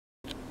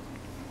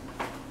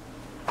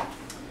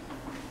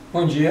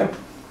Bom dia.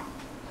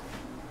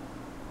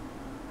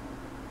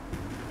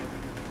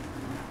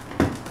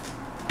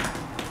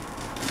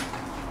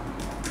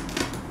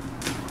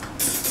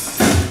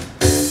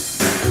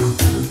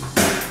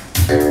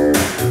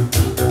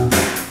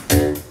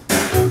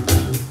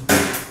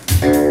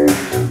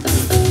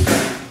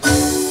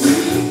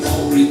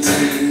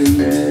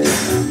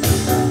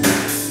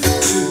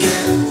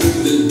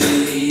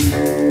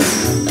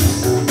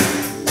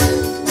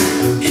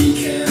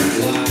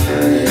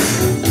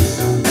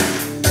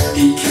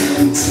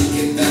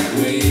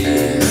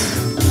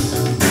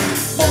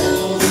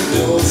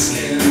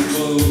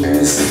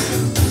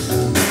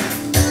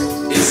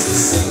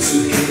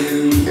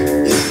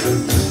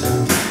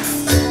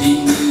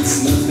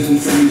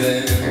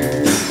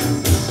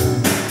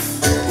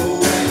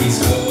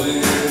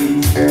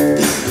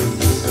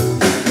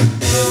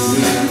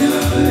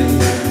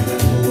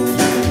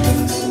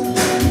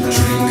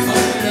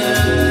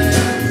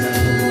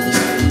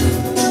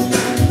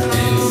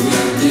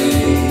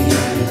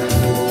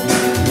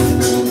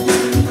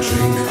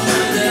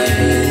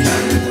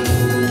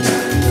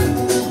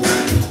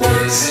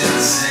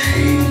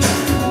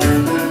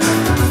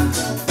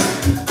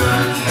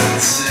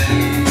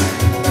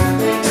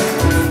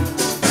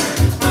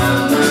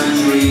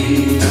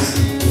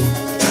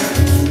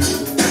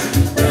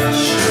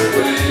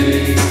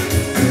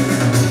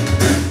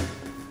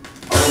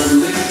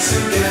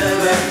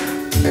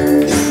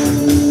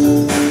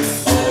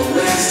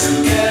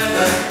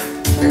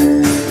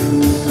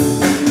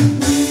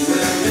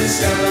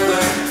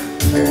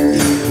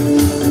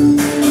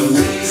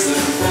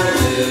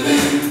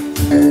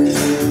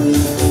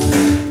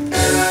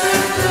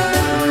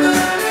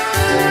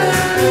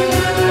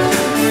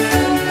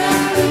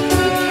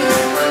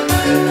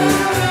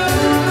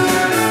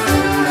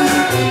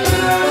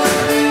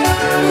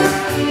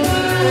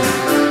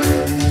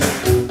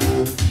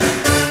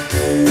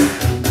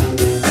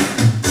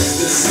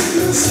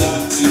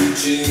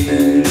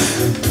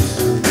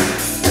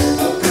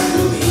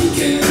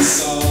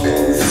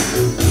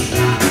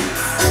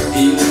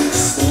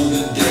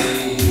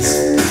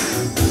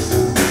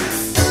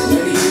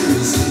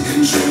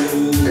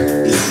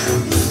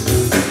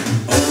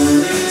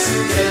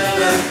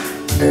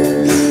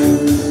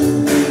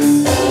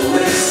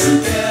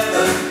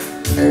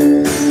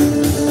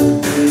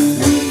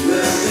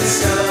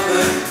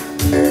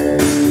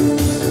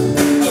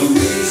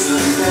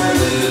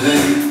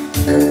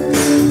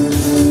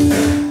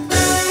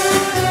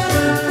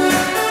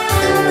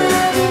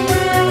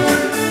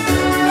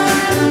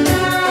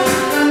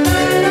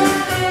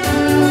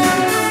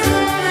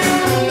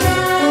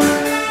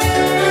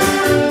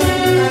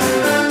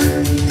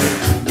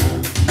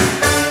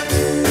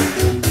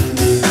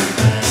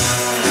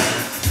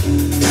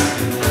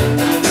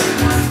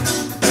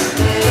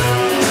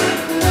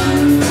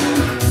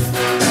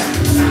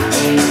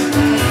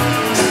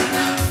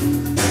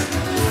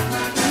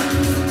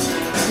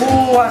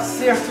 O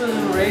Acerto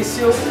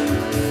Ratio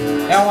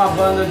é uma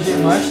banda de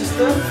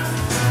Manchester,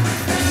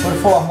 foi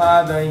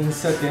formada em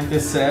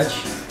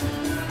 77,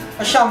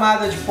 é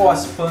chamada de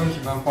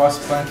post-punk, mas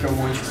post-punk é um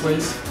monte de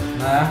coisa,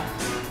 né?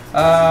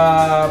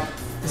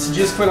 Esse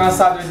disco foi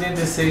lançado em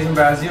 86 no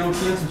Brasil, o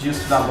quinto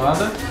disco da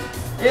banda.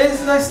 Eles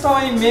ainda estão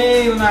aí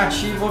meio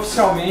nativo,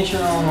 oficialmente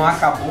não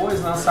acabou,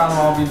 eles lançaram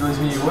um álbum em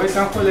 2008 e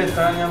uma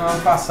coletânea no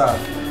ano passado.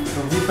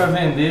 Eu vi para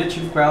vender,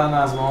 tive com ela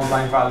nas mãos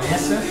lá em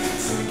Valência,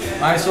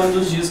 mas foi um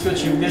dos discos que eu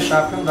tive que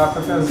deixar porque não dá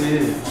para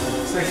fazer o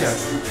que você quer.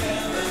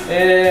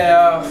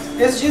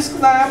 Esse disco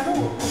na época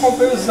eu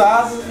comprei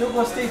usado e eu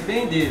gostei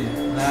bem dele,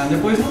 né?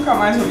 Depois nunca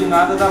mais ouvi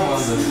nada da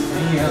banda,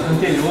 nem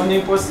anterior nem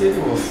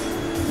posterior.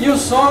 E o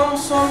som é um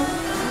som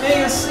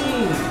meio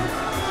assim,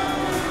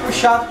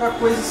 puxado para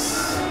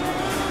coisas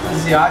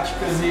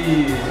asiáticas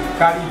e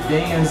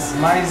caribenhas,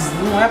 mas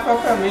não é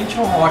propriamente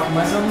um rock,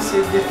 mas eu não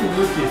sei definir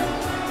o que.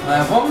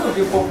 Né? Vamos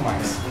ouvir um pouco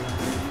mais.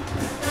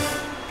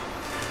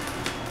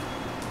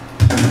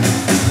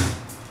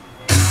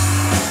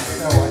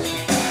 É ótimo.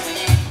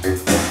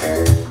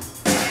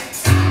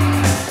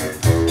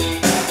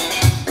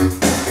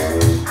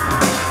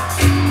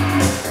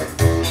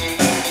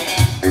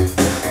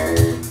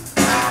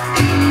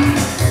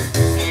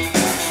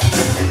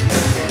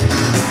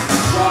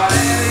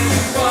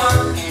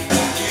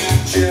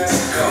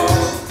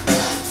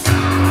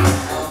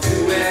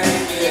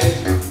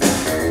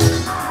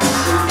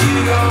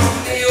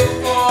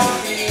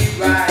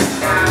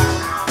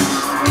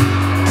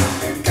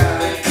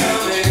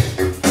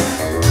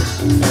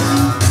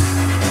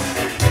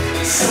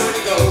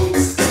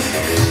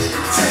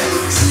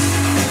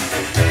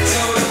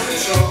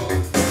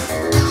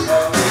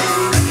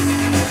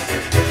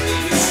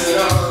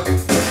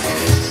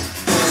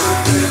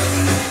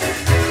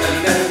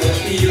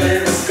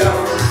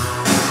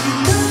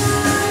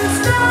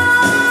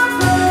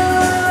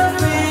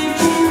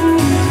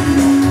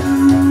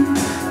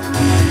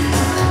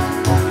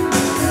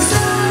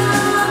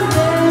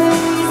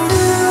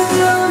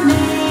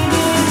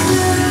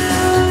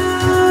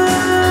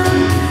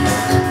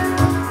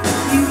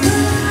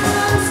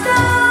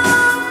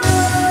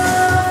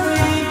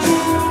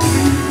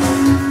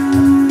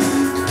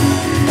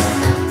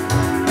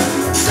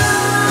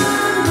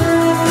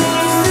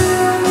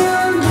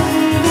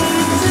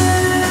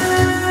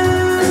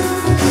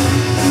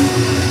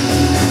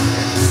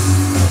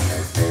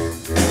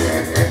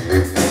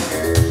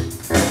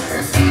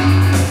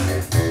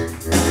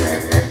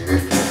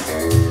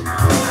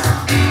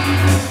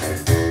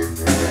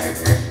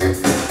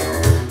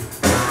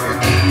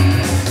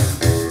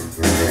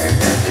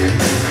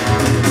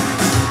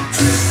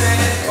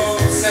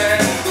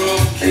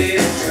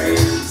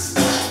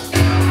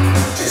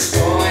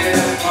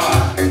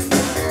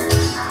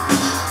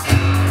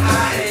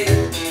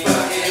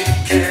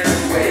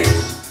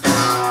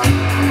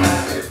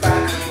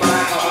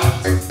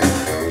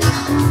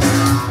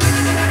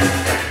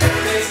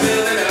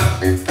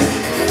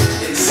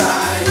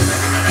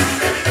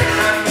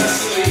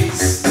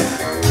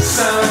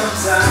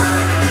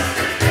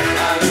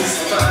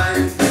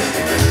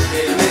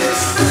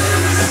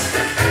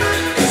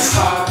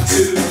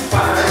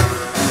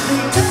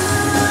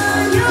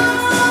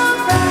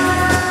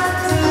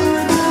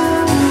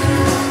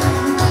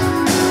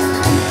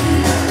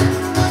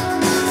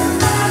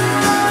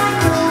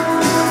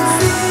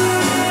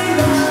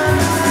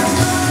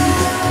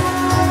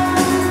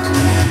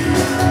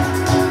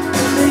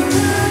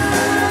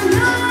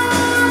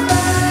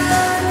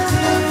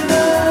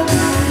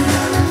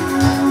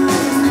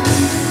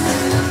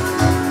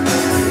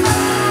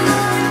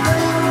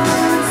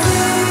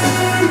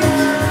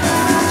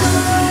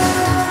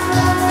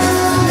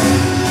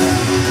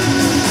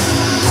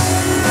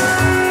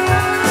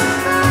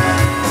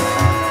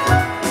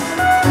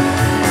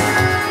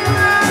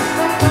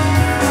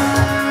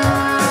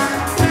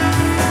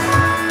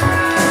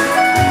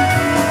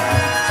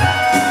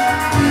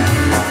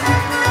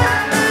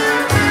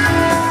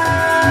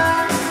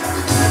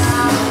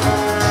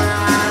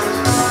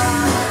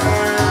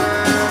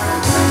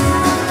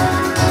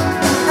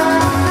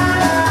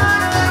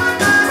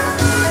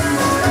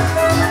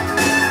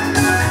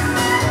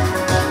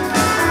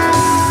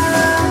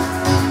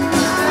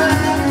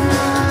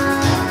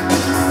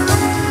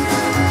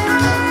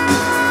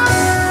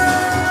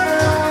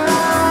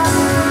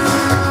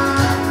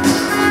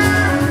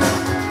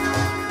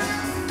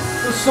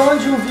 O som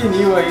de um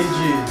vinil aí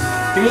de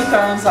 30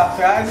 anos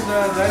atrás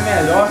não é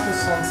melhor que o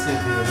som de CD,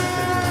 né?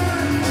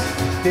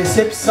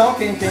 Percepção,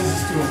 quem tem os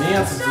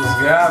instrumentos, dos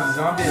graves,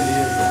 é uma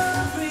beleza.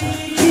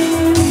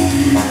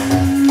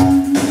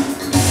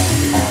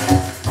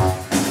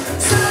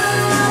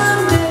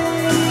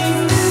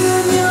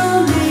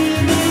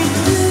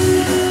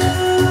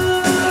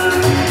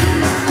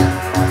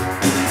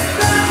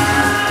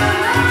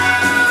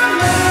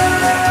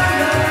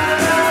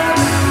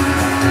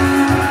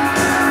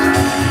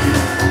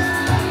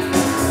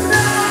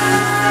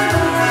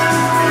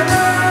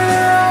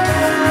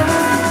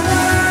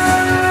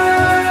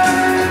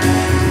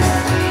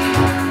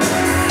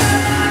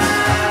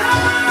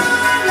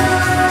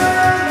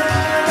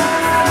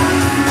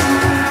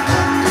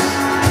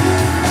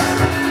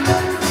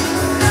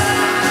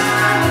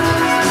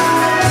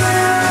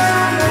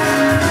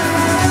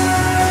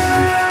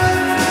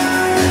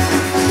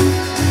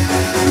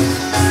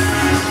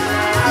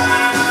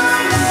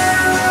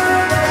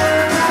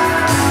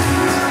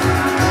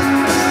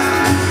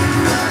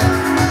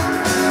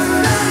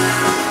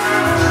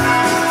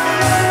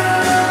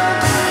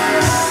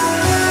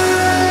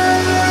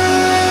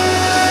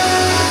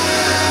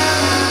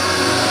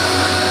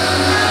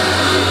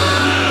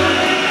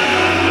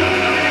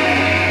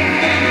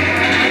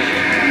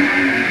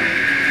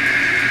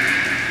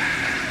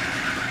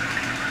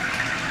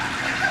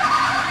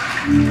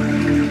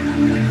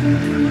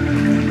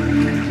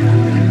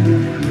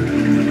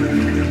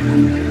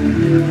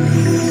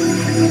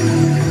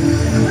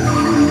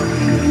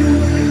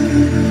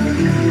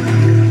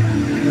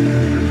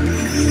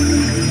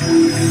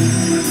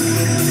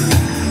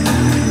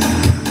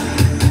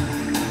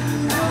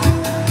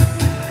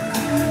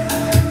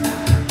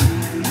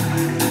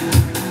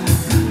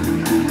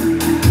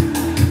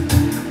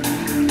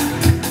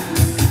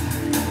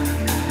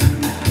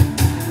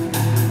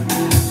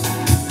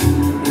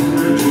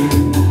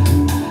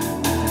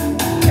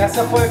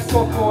 Essa foi a que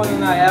tocou ali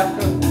na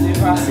época, teve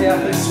uma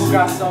certa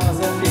divulgação nas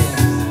FMs.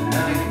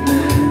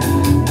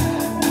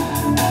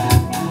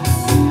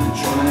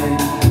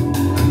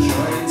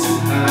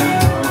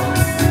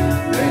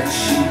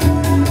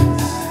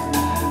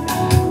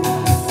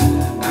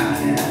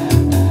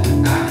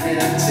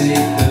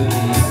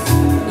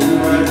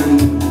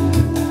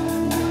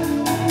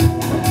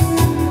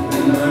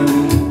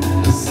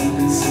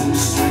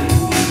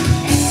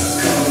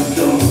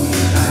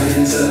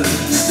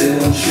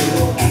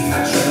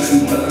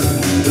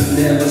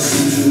 Never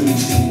seem to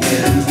reach the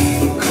end.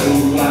 The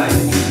cold light,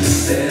 the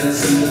stairs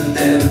in the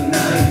dead of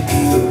night.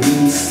 The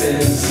room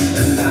spins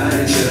and I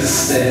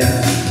just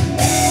stare.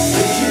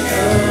 Here she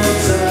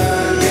comes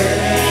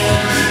again.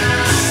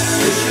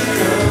 Here she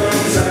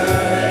comes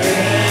again.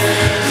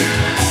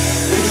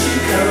 Here she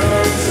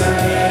comes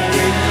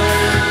again.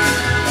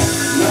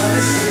 Love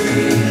is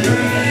free.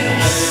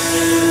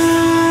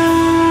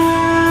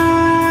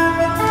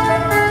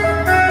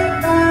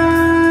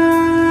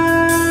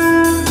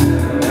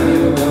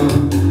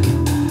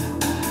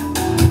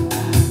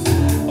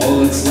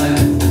 It's like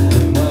a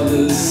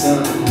mother's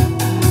son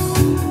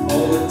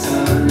all the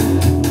time.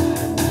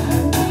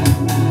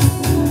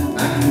 I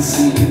can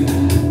see you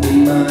in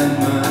my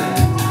mind.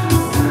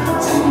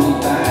 Take me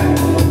back.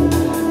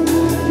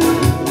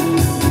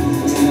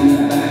 Take me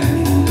back.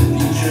 The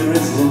future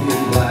is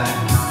looking black.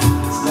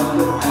 It's not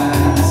the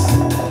past.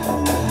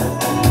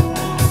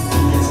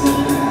 It's not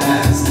the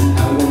past.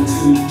 I want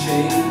to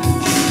change.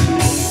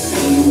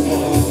 On the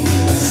wall,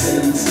 I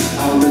sense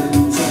our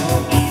written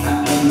talk. I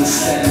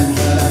understand,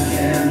 but I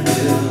can't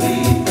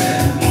believe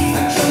them. I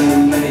try to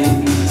make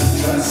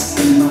trust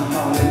in my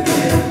heart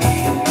again.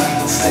 If I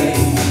can stay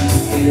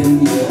in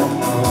your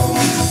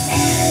arms.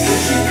 Here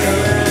she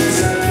comes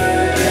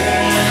again.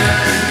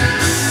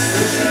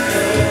 Here she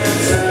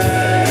comes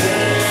again.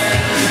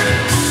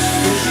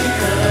 Here she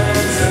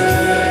comes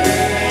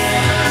again.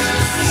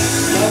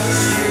 Love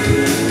is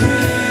free.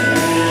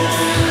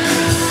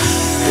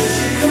 Here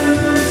she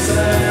comes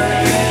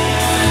again.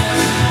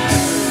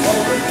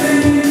 All the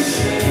things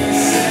she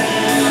said.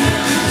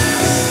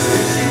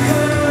 Here she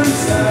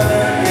comes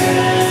again.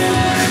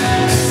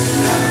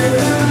 How could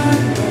I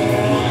know?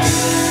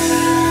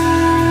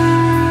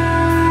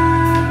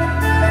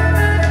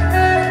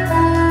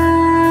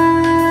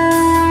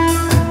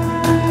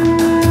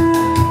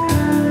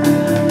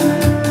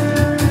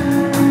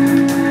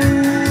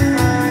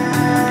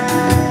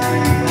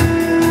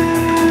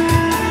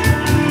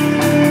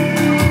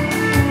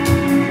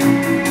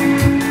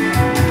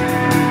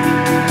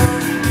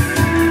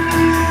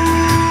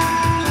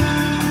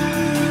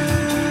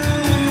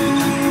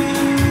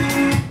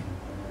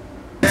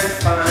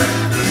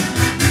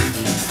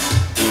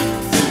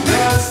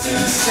 Words to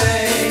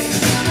say.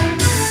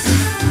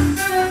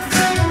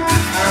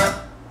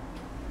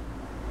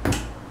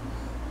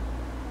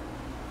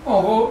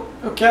 Bom,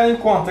 eu quero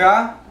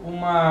encontrar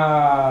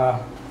uma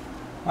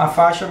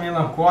faixa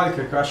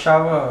melancólica que eu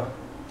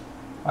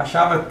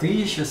achava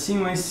triste assim,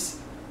 mas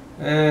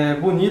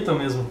bonita ao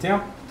mesmo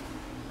tempo.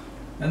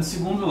 É no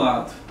segundo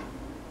lado.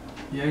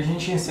 E aí a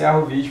gente encerra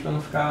o vídeo para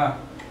não ficar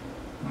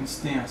muito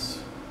extenso.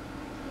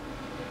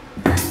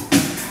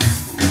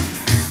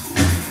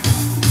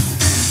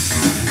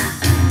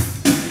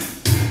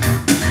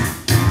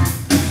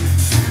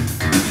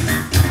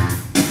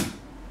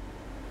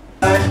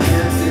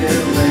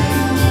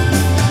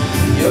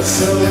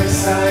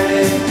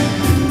 led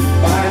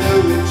by the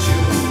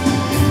ritual.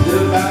 The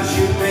vows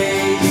you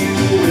made, you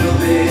will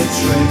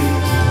betray.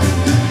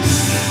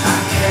 I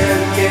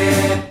can't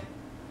get.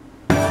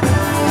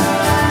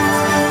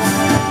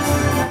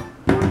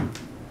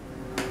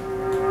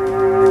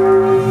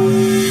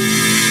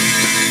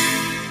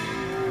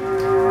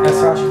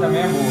 Essa eu acho que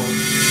também é boa.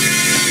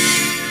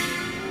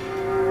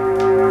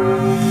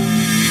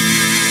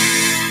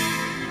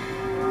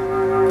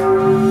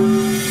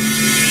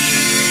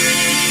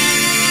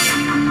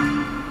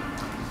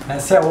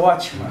 Essa é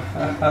ótima.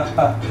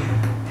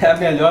 É a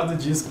melhor do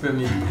disco pra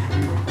mim.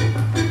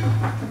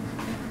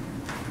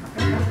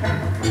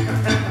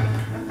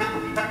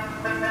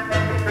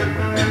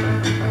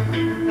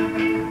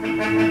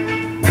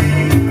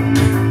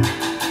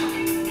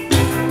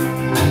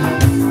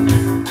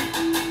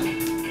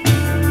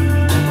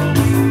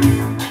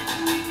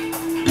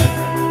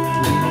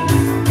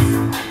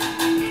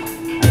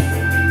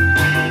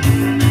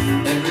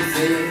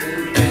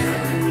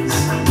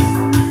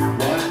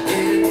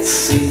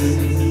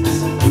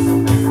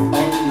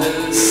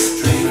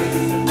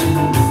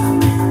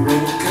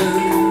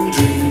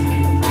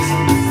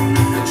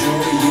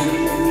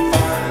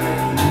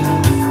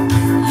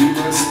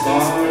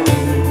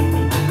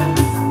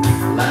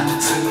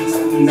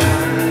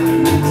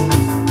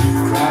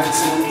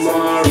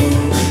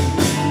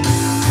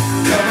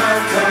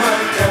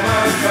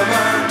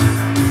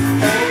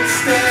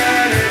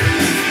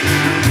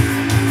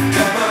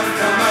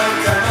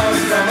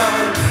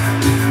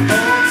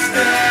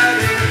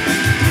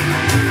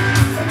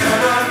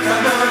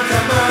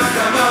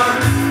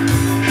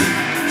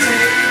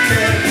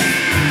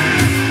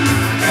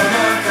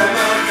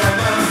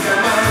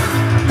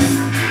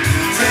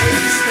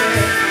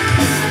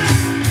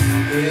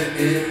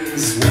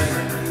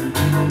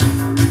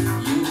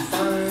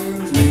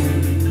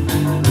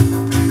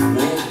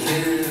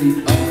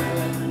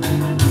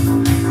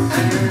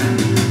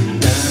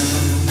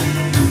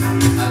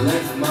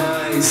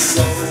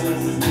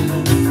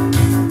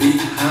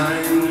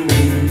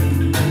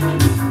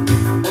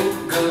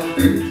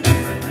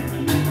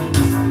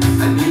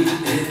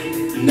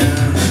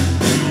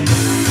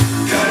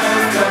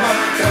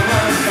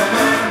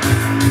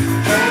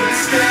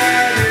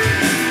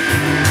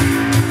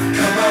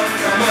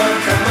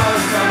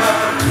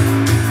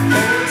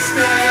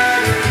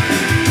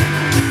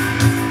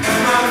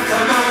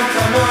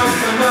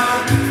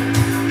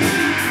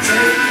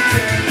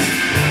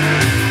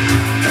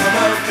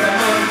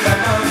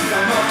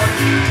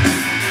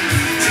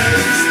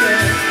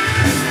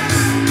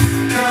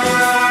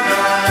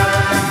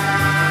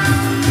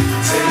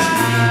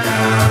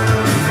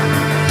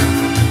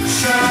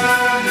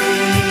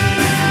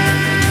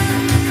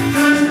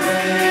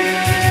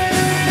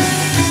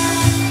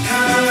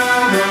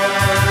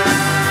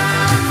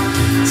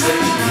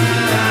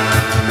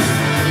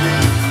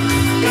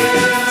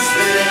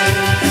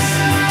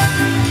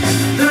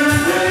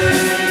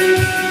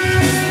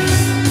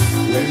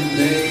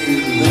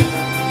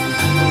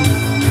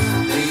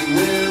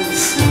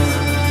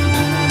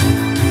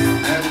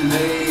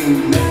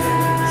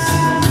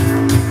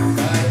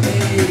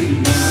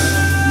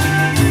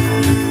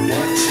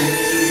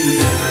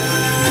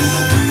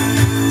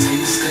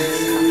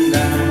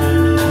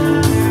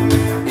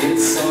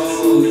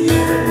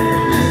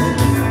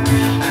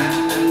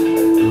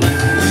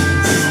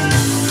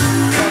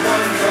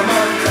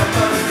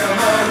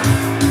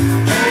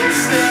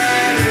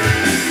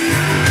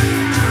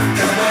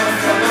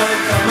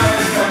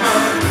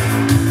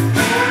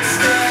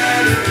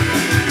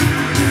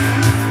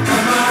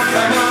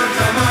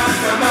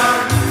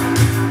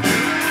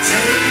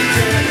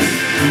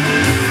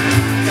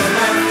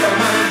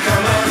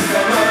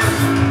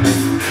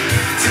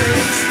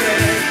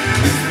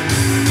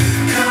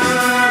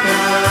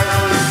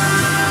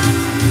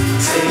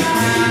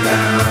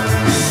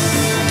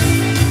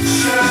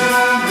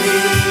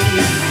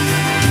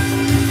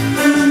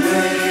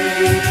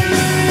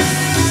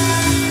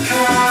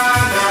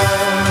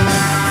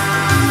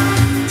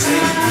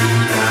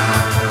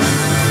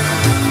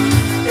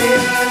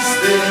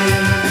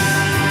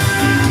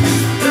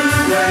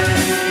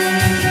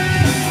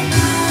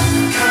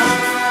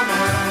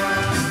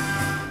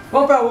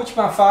 Vamos para a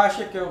última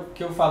faixa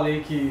que eu falei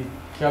que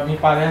me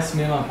parece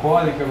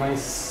melancólica,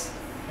 mas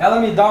ela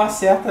me dá uma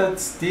certa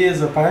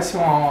tristeza, parece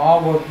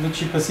algo do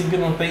tipo assim que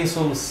não tem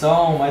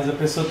solução, mas a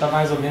pessoa está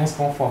mais ou menos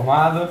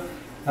conformada.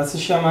 Ela se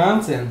chama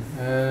Anthem,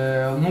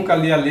 eu nunca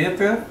li a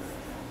letra,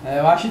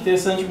 eu acho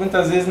interessante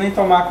muitas vezes nem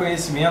tomar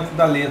conhecimento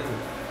da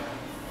letra.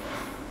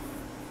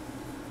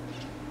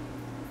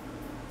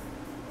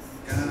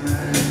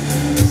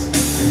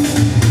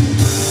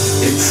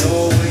 It's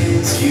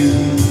always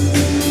you.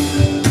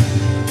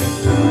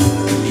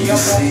 You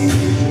see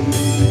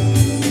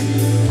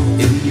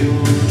in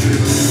your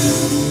dreams.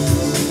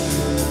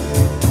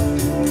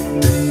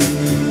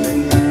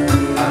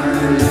 I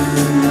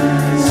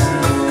lose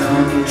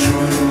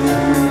control.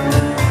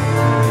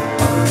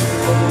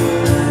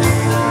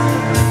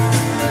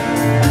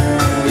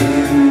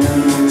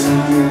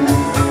 Immortal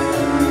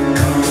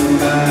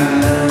combat.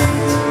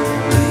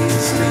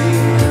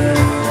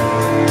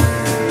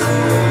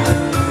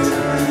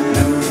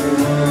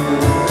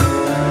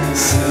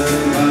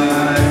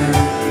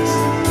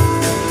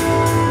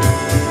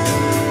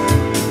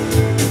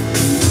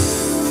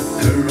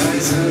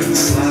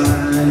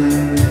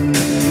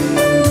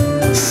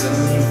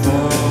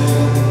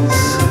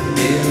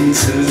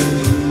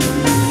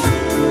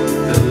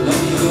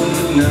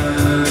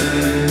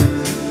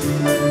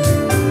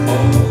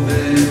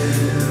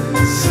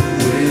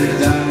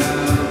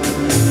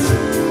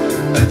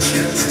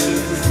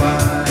 to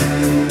find.